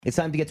It's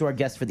time to get to our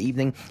guest for the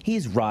evening.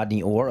 He's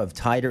Rodney Orr of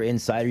Tider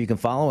Insider. You can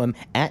follow him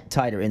at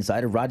Tider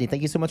Insider. Rodney,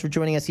 thank you so much for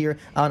joining us here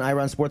on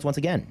Ira on Sports once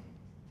again.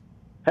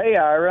 Hey,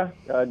 Ira.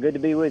 Good to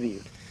be with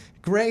you.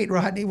 Great,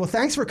 Rodney. Well,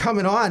 thanks for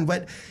coming on.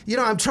 But,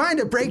 I'm trying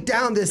to break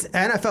down this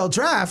NFL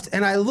draft,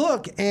 and I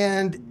look,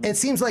 and it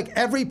seems like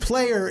every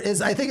player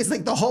I think it's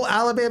like the whole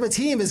Alabama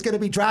team is going to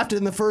be drafted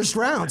in the first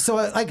round. So,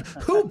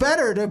 who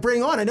better to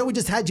bring on? I know we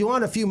just had you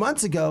on a few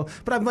months ago,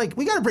 but I'm like,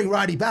 we got to bring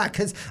Rodney back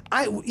because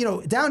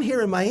down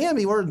here in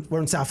Miami, we're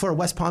in South Florida,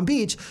 West Palm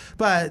Beach,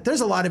 but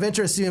there's a lot of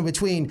interest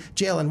between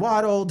Jalen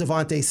Waddle,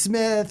 Devontae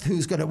Smith,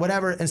 who's going to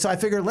whatever. And so I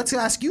figured, let's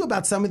ask you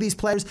about some of these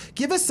players.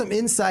 Give us some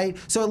insight.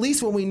 So at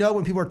least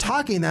when people are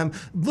talking them,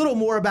 a little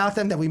more about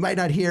them that we might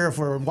not hear if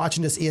we're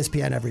watching this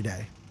ESPN every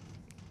day.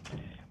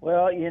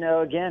 Well,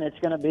 again, it's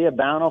going to be a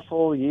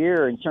bountiful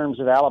year in terms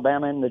of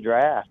Alabama in the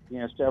draft.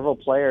 Several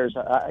players.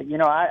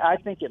 I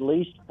think at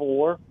least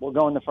 4 will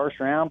go in the first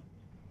round,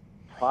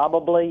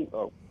 probably,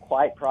 or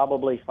quite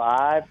probably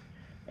 5.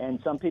 And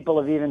some people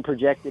have even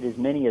projected as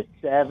many as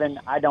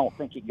 7. I don't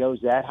think it goes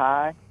that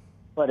high.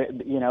 But,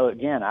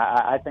 again,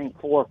 I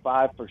think 4 or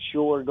 5 for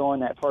sure go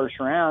in that first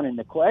round. And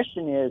the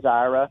question is,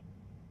 Ira,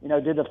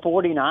 do the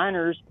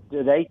 49ers,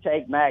 do they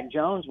take Mac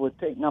Jones with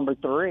pick number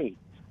 3?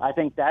 I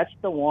think that's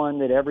the one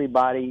that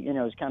everybody,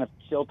 is kind of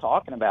still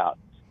talking about.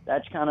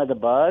 That's kind of the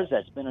buzz.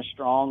 That's been a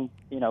strong,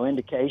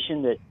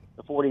 indication that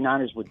the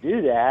 49ers would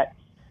do that.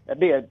 That'd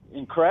be an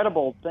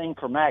incredible thing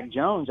for Mac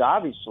Jones,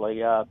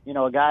 obviously. A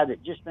guy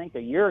that just think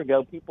a year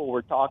ago people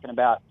were talking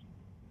about,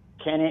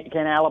 can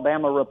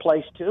Alabama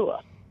replace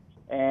Tua?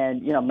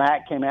 And,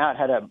 Mac came out,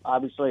 had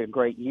obviously a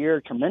great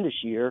year,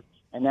 tremendous year,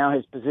 and now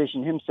has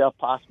positioned himself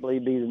possibly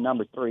to be the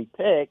number 3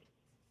 pick.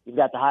 You've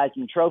got the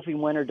Heisman Trophy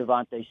winner,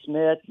 Devontae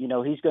Smith.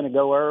 He's going to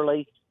go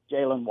early.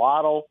 Jalen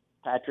Waddle,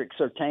 Patrick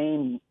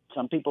Surtain.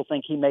 Some people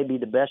think he may be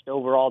the best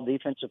overall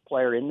defensive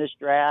player in this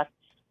draft.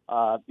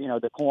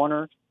 The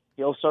corner,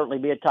 he'll certainly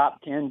be a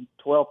top 10,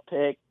 12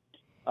 pick.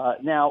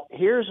 Now,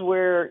 here's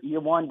where you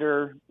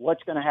wonder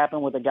what's going to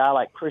happen with a guy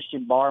like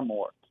Christian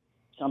Barmore.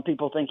 Some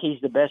people think he's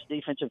the best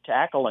defensive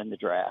tackle in the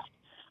draft.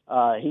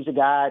 He's a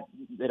guy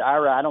that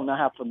I don't know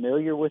how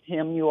familiar with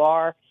him you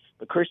are,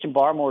 but Christian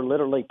Barmore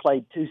literally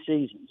played 2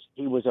 seasons.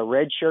 He was a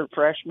redshirt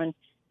freshman,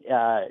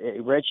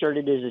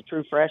 redshirted as a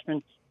true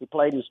freshman. He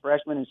played his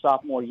freshman and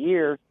sophomore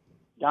year,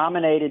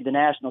 dominated the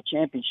national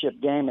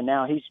championship game, and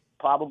now he's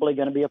probably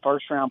going to be a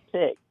first-round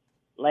pick.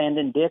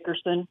 Landon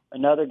Dickerson,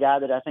 another guy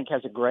that I think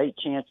has a great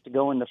chance to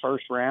go in the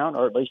first round,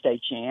 or at least a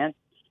chance.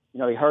 He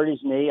hurt his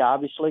knee,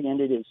 obviously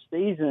ended his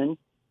season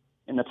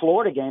in the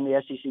Florida game,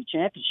 the SEC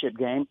championship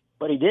game.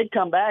 But he did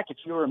come back, if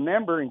you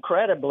remember,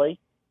 incredibly,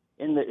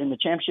 in the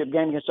championship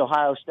game against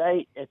Ohio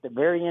State at the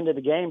very end of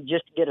the game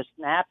just to get a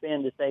snap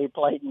in to say he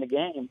played in the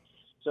game.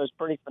 So it's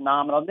pretty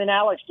phenomenal. And then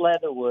Alex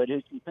Leatherwood,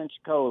 who's from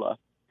Pensacola,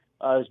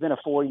 has been a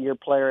 4-year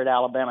player at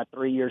Alabama,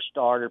 3-year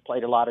starter,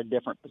 played a lot of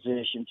different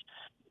positions.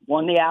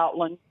 Won the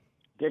Outland.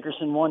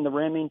 Dickerson won the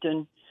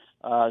Remington.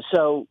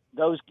 So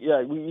those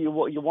you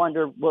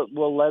wonder,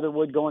 will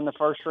Leatherwood go in the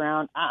first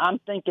round? I'm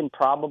thinking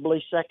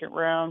probably second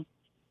round.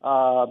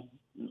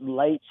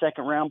 Late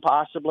second round,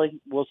 possibly.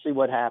 We'll see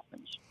what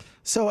happens.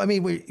 So,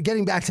 we're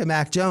getting back to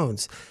Mac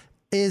Jones.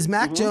 Is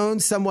Mac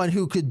Jones someone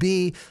who could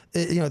be,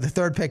 the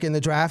 3rd pick in the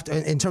draft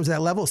in terms of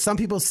that level? Some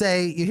people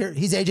say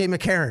he's A.J.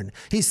 McCarron.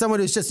 He's someone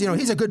who's just,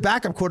 he's a good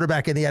backup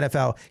quarterback in the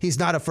NFL. He's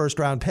not a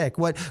first-round pick.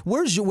 Where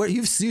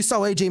you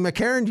saw A.J.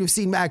 McCarron, you've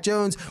seen Mac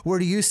Jones. Where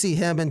do you see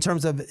him in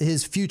terms of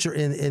his future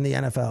in the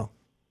NFL?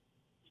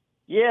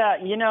 Yeah,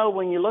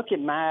 when you look at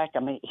Mac,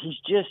 he's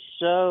just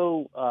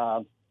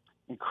so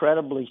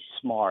incredibly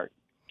smart,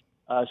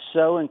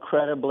 so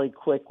incredibly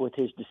quick with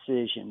his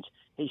decisions.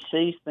 He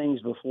sees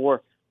things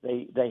before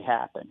they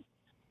happen.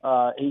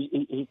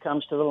 He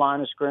comes to the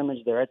line of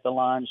scrimmage. They're at the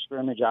line of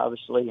scrimmage,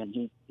 obviously, and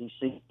he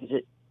sees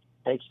it,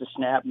 takes the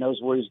snap, knows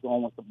where he's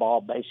going with the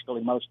ball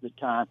basically most of the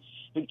time.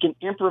 He can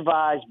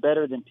improvise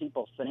better than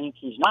people think.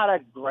 He's not a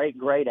great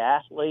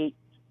athlete,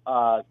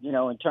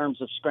 in terms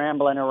of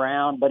scrambling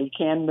around, but he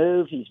can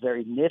move. He's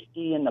very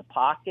nifty in the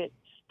pocket,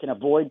 can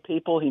avoid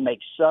people. He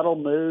makes subtle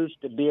moves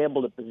to be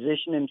able to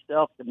position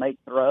himself to make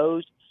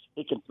throws.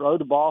 He can throw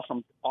the ball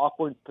from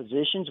awkward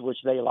positions, which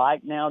they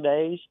like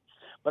nowadays.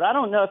 But I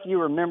don't know if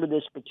you remember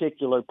this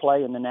particular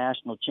play in the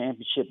national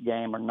championship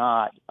game or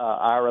not,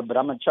 Ira, but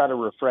I'm going to try to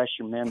refresh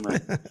your memory.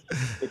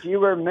 If you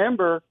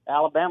remember,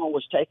 Alabama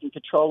was taking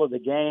control of the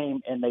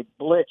game, and they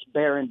blitzed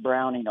Baron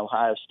Browning,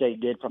 Ohio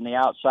State did, from the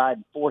outside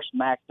and forced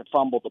Mac to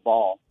fumble the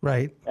ball.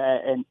 Right.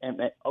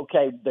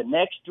 Okay, the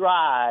next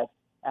drive,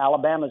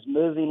 Alabama's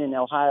moving in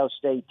Ohio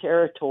State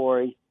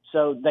territory,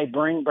 so they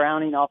bring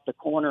Browning off the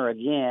corner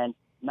again.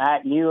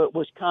 Mac knew it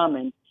was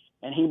coming,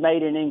 and he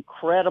made an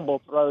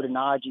incredible throw to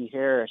Najee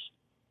Harris.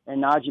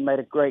 And Najee made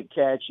a great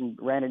catch and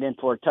ran it in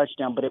for a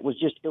touchdown. But it was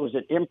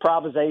an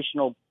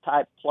improvisational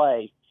type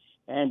play,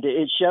 and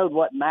it showed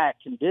what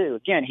Mac can do.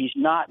 Again, he's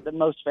not the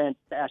most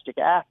fantastic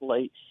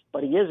athlete,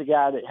 but he is a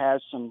guy that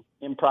has some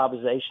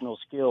improvisational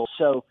skills.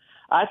 So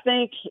I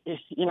think,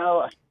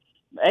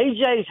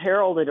 AJ's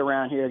heralded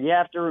around here. You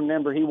have to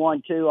remember he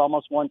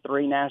almost won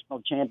 3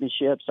 national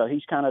championships, so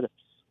he's kind of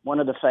one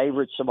of the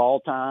favorites of all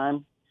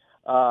time.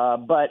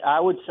 But I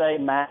would say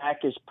Mac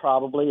is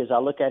probably, as I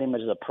look at him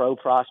as a pro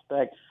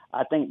prospect,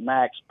 I think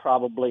Mac's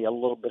probably a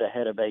little bit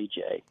ahead of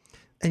AJ.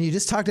 And you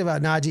just talked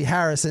about Najee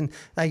Harris, and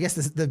I guess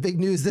the big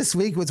news this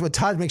week was when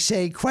Todd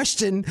McShay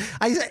questioned.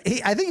 I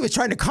think he was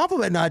trying to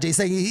compliment Najee,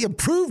 saying he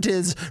improved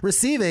his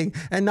receiving,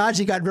 and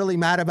Najee got really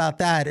mad about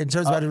that in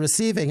terms of his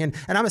receiving. And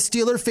I'm a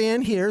Steeler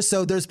fan here,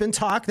 so there's been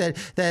talk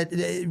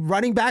that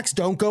running backs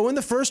don't go in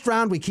the first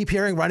round. We keep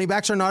hearing running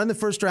backs are not in the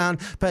first round,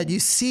 but you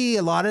see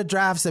a lot of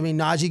drafts. I mean,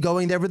 Najee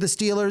going there with the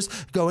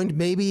Steelers, going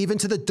maybe even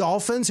to the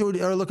Dolphins,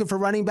 who are looking for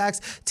running backs,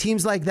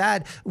 teams like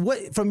that.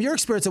 What, from your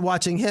experience of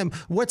watching him,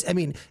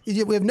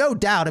 we have no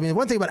doubt. I mean,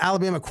 one thing about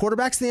Alabama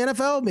quarterbacks in the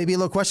NFL, maybe a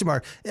little question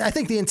mark. I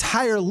think the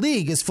entire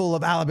league is full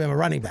of Alabama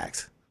running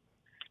backs.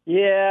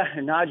 Yeah,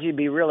 Najee would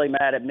be really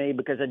mad at me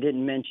because I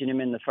didn't mention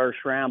him in the first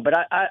round. But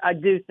I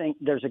do think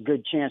there's a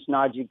good chance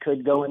Najee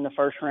could go in the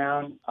first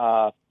round.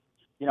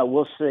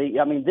 We'll see.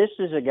 I mean, this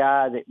is a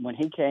guy that when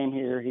he came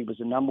here, he was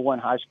the number 1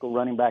 high school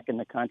running back in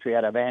the country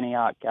out of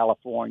Antioch,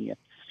 California.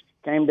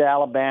 Came to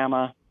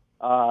Alabama.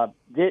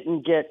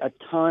 Didn't get a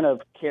ton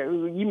of care.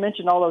 You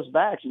mentioned all those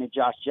backs. I mean,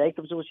 Josh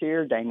Jacobs was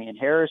here. Damian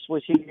Harris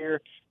was here.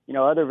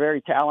 Other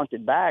very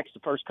talented backs the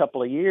first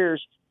couple of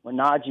years when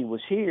Najee was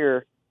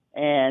here.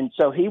 And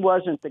so he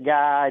wasn't the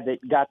guy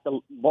that got the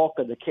bulk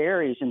of the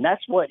carries, and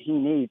that's what he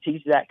needs.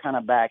 He's that kind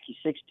of back. He's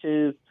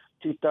 6'2",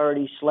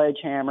 230,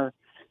 sledgehammer.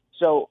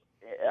 So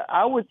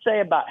I would say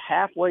about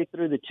halfway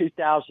through the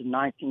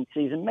 2019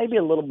 season, maybe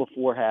a little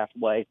before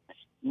halfway,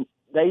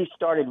 they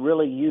started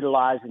really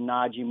utilizing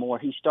Najee more.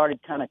 He started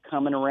kind of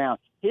coming around.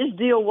 His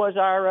deal was,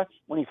 Ira,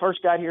 when he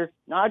first got here,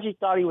 Najee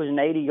thought he was an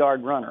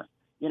 80-yard runner.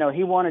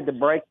 He wanted to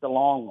break the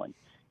long one.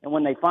 And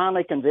when they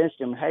finally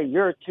convinced him, hey,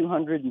 you're a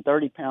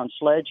 230-pound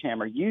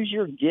sledgehammer, use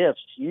your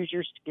gifts, use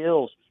your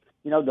skills,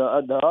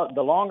 the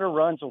longer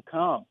runs will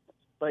come.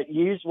 But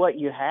use what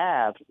you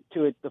have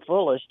to the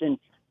fullest. And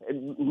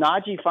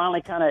Najee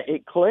finally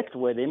it clicked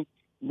with him.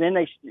 Then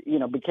they,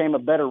 became a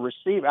better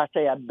receiver. I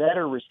say a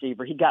better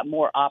receiver. He got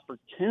more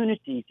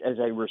opportunities as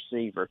a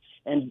receiver.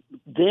 And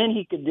then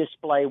he could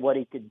display what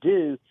he could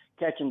do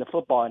catching the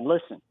football. And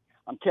listen,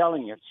 I'm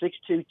telling you,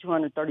 6'2",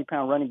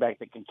 230-pound running back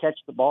that can catch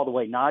the ball the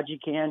way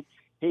Najee can,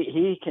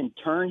 he can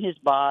turn his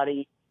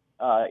body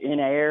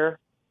in air.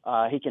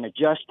 He can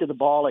adjust to the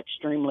ball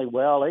extremely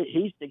well.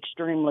 He's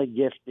extremely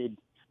gifted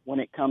when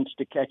it comes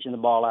to catching the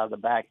ball out of the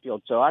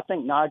backfield. So I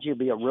think Najee will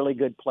be a really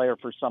good player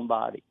for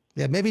somebody.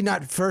 Yeah, maybe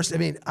not first. I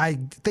mean, I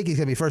think he's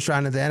going to be first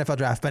round in the NFL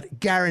draft, but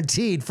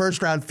guaranteed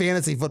first round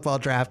fantasy football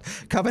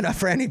draft coming up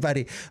for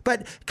anybody.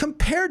 But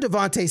compare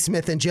Devontae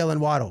Smith and Jalen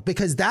Waddle,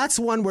 because that's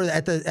one where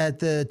at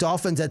the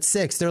Dolphins at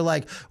 6, they're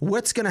like,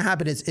 what's going to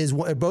happen? Is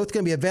both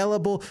going to be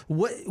available?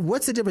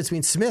 What's the difference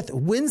between Smith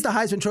wins the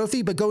Heisman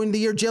Trophy, but going the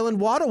year Jalen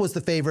Waddle was the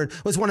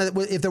favorite, was one of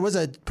the, if there was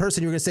a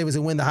person you were going to say was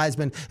going to win the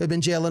Heisman, it would have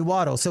been Jalen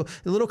Waddle. So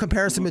a little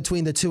comparison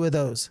between the two of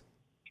those.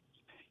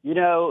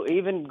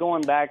 Even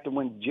going back to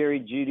when Jerry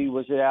Jeudy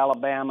was at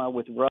Alabama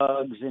with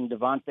Ruggs and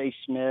Devontae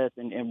Smith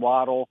and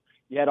Waddle,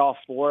 you had all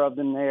 4 of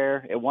them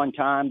there at one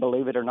time,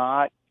 believe it or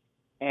not.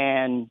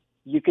 And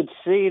you could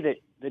see that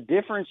the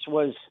difference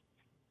was,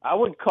 I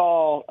would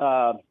call,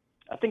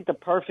 I think the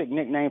perfect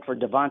nickname for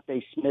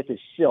Devontae Smith is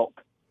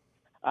Silk.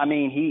 I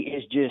mean, he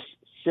is just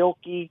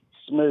silky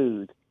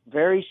smooth,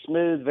 very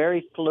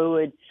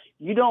fluid.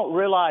 You don't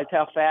realize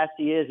how fast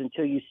he is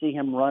until you see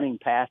him running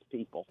past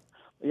people.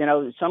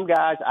 Some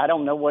guys, I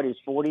don't know what his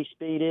 40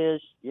 speed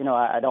is.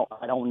 I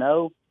don't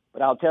know,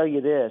 but I'll tell you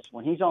this: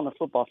 when he's on the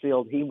football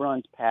field, he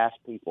runs past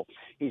people.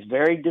 He's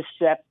very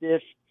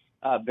deceptive,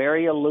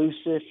 very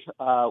elusive.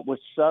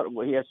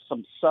 He has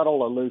some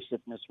subtle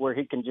elusiveness where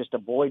he can just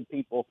avoid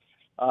people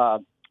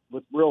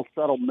with real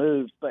subtle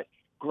moves. But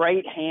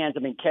great hands.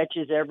 I mean,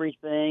 catches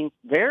everything.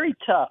 Very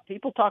tough.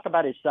 People talk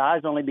about his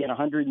size only being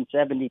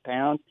 170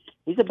 pounds.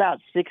 He's about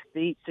 6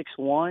 feet,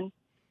 6'1".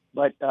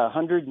 But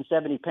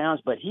 170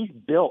 pounds, but he's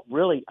built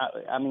really,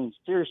 I mean,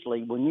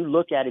 seriously, when you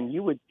look at him,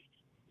 you would,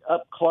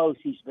 up close,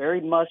 he's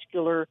very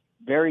muscular,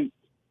 very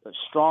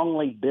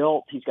strongly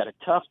built. He's got a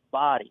tough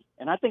body.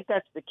 And I think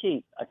that's the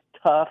key, a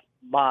tough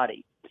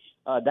body.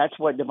 That's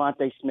what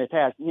Devontae Smith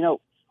has.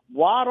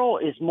 Waddle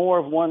is more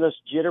of one of those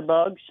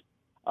jitterbugs,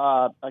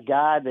 a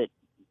guy that,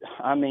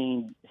 I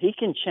mean, he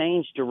can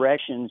change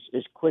directions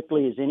as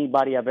quickly as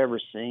anybody I've ever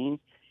seen.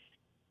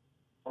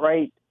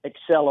 Great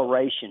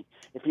acceleration.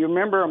 If you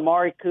remember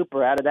Amari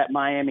Cooper out of that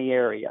Miami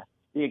area,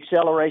 the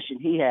acceleration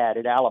he had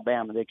at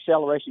Alabama, the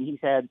acceleration he's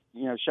had,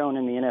 shown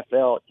in the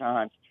NFL at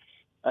times,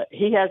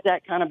 he has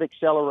that kind of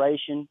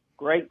acceleration,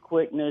 great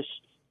quickness,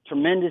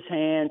 tremendous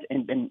hands,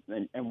 and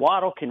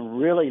Waddle can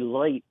really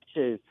leap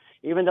too.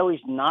 Even though he's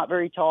not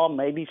very tall,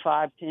 maybe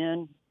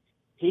 5'10",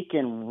 he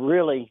can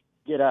really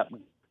get up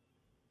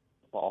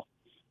ball.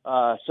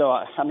 So,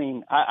 I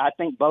mean, I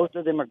think both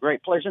of them are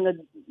great players.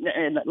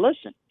 And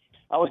listen,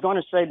 I was going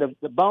to say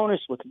the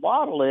bonus with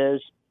Waddle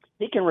is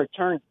he can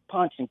return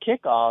punts and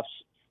kickoffs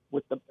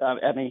with the.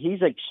 I mean,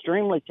 he's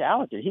extremely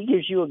talented. He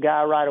gives you a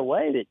guy right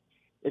away that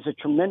is a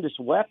tremendous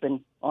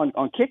weapon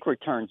on kick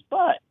returns.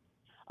 But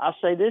I'll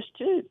say this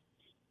too.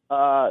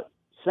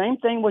 Same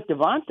thing with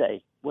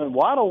Devontae. When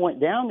Waddle went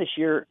down this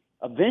year,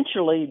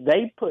 eventually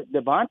they put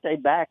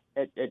Devontae back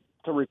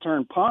to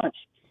return punts.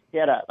 He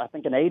had, I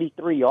think, an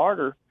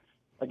 83-yarder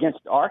against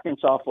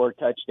Arkansas for a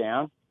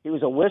touchdown. He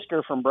was a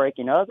whisker from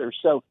breaking others,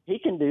 so he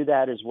can do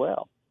that as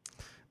well.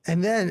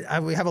 And then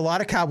we have a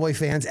lot of Cowboy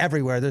fans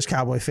everywhere. There's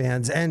Cowboy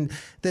fans. And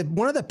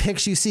one of the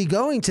picks you see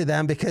going to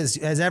them, because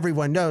as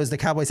everyone knows, the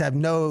Cowboys have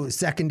no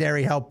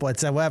secondary help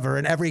whatsoever.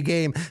 In every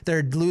game,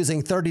 they're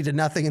losing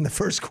 30-0 in the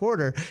first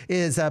quarter,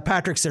 is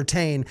Patrick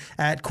Surtain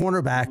at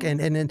cornerback.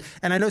 And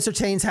I know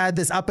Surtain's had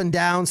this up and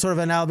down sort of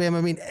in Alabama.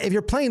 I mean, if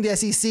you're playing the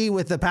SEC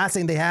with the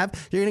passing they have,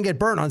 you're going to get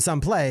burnt on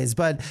some plays.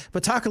 But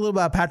talk a little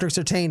about Patrick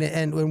Surtain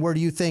and where do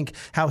you think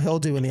how he'll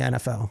do in the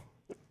NFL?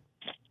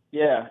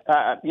 Yeah,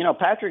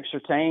 Patrick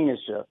Surtain is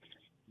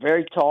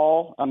very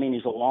tall. I mean,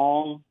 he's a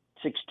long,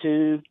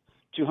 6'2",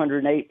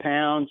 208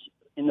 pounds,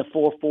 in the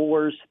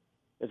 4.4s.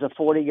 Is a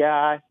 40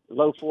 guy,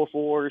 low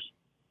 4.4s,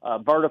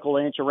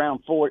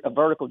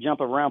 vertical jump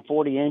of around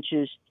 40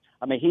 inches.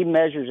 I mean, he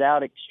measures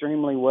out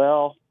extremely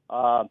well.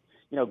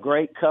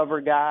 Great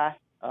cover guy.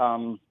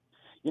 A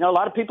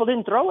lot of people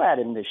didn't throw at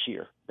him this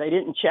year. They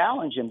didn't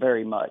challenge him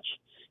very much,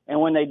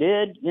 and when they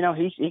did,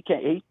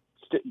 he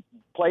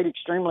played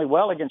extremely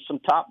well against some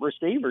top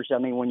receivers. I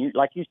mean, when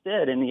like you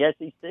said, in the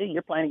SEC,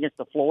 you're playing against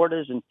the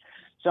Floridas and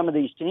some of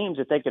these teams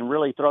that they can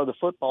really throw the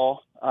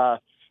football.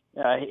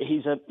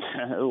 He's a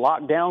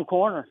lockdown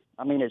corner.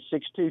 I mean, at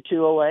 6'2",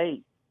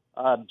 208,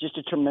 just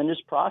a tremendous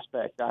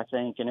prospect, I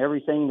think, and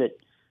everything that,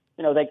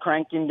 they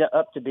cranked him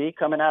up to be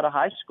coming out of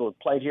high school.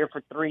 Played here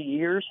for 3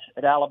 years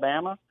at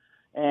Alabama,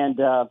 and,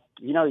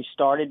 he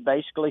started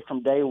basically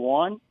from day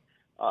one.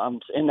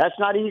 And that's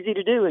not easy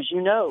to do, as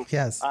you know,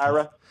 yes,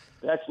 Ira.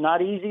 That's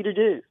not easy to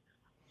do.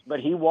 But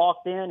he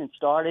walked in and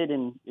started,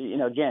 and,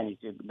 again,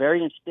 he's a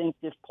very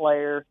instinctive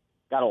player,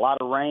 got a lot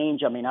of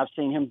range. I mean, I've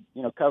seen him,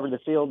 cover the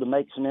field to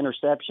make some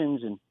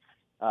interceptions. And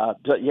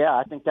but, yeah,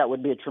 I think that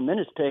would be a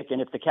tremendous pick.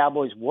 And if the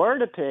Cowboys were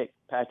to pick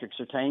Patrick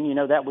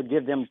Surtain, that would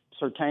give them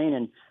Surtain.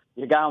 And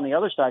the guy on the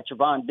other side,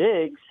 Trevon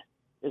Diggs,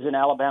 is an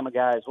Alabama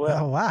guy as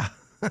well. Oh, wow.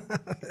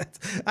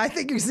 I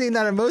think you're seeing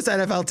that in most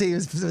NFL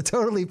teams,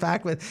 totally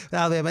packed with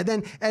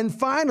Alabama. And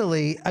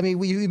finally, I mean,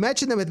 we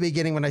mentioned them at the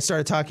beginning when I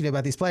started talking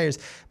about these players,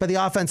 but the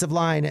offensive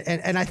line,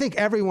 and I think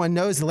everyone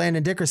knows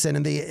Landon Dickerson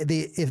and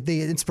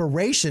the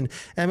inspiration.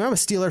 And I'm a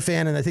Steeler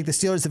fan, and I think the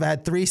Steelers have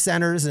had 3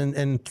 centers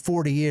in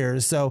 40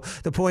 years. So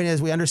the point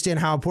is, we understand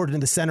how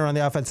important the center on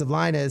the offensive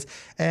line is.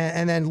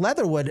 And then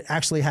Leatherwood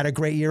actually had a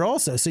great year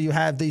also. So you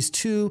have these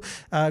 2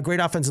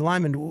 great offensive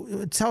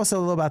linemen. Tell us a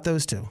little about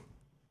those 2.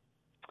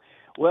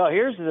 Well,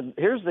 here's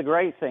the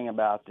great thing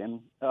about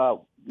them.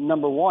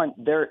 Number one,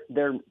 they're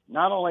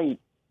not only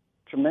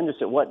tremendous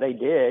at what they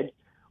did,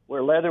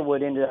 where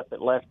Leatherwood ended up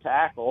at left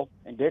tackle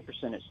and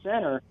Dickerson at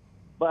center,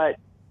 but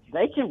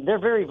they're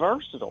very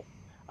versatile.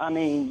 I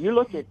mean, you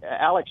look at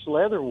Alex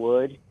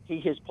Leatherwood, he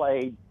has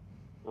played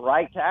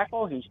right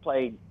tackle, he's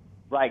played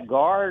right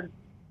guard,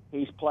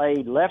 he's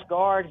played left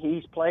guard,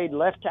 he's played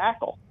left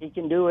tackle. He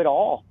can do it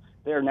all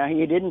there. Now,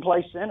 he didn't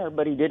play center,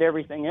 but he did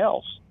everything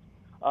else.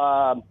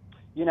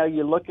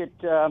 You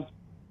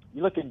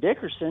look at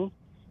Dickerson.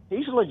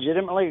 He's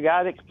legitimately a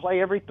guy that can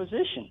play every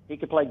position. He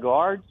could play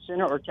guard,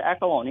 center, or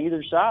tackle on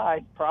either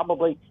side.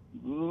 Probably,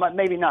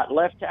 maybe not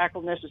left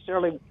tackle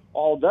necessarily.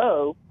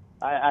 Although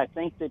I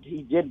think that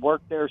he did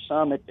work there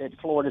some at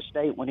Florida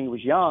State when he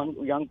was a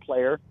young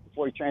player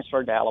before he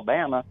transferred to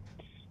Alabama.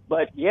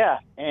 But yeah,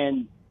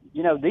 and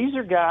these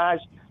are guys.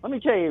 Let me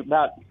tell you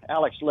about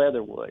Alex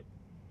Leatherwood.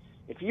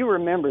 If you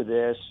remember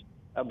this.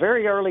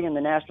 Very early in the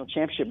national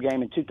championship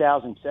game in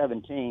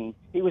 2017,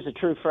 he was a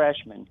true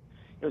freshman.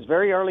 It was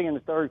very early in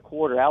the third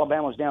quarter.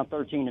 Alabama was down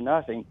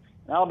 13-0. And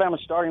Alabama's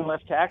starting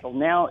left tackle,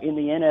 now in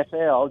the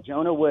NFL,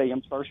 Jonah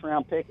Williams,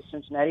 first-round pick of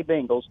Cincinnati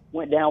Bengals,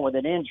 went down with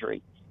an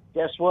injury.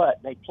 Guess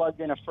what? They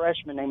plugged in a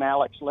freshman named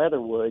Alex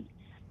Leatherwood,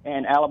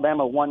 and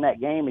Alabama won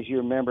that game, as you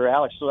remember.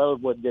 Alex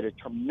Leatherwood did a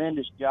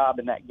tremendous job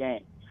in that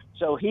game.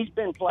 So he's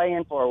been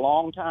playing for a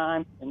long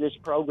time in this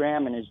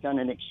program and has done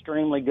an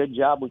extremely good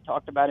job. We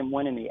talked about him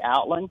winning the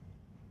Outland.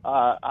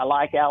 I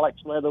like Alex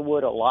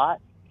Leatherwood a lot,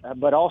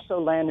 but also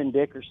Landon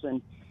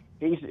Dickerson.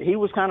 He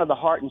was kind of the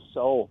heart and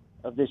soul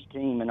of this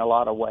team in a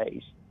lot of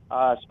ways,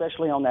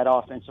 especially on that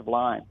offensive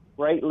line.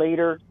 Great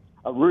leader,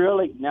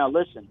 now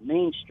listen,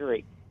 mean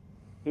streak.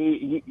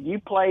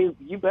 You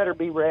better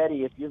be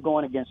ready if you're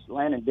going against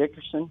Landon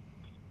Dickerson.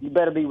 You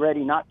better be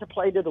ready not to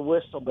play to the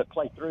whistle, but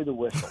play through the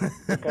whistle,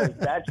 because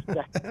that's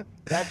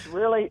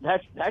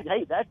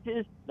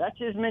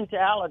his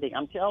mentality.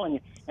 I'm telling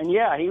you. And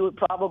yeah, he would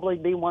probably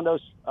be one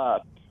of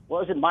those.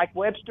 Was it Mike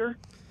Webster?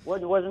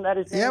 Wasn't that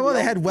his name? Yeah, well,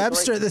 they had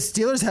Webster. The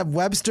Steelers have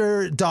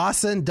Webster,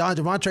 Dawson,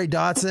 Devontae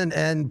Dawson,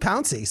 and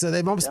Pouncey. So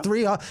they've almost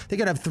 3. They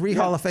could have 3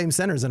 Hall of Fame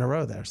centers in a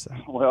row there. So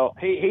well,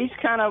 he's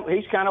kind of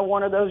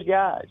one of those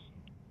guys.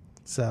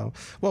 So,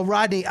 well,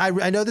 Rodney,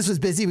 I know this was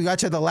busy. We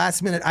got you at the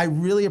last minute. I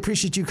really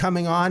appreciate you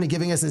coming on and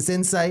giving us this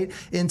insight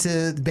into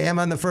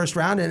Bama in the first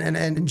round, and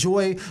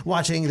enjoy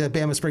watching the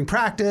Bama spring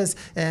practice,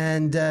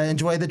 and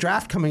enjoy the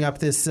draft coming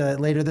up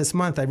later this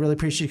month. I really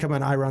appreciate you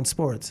coming on Iron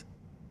Sports.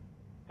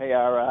 Hey,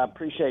 I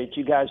appreciate it.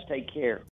 You guys take care.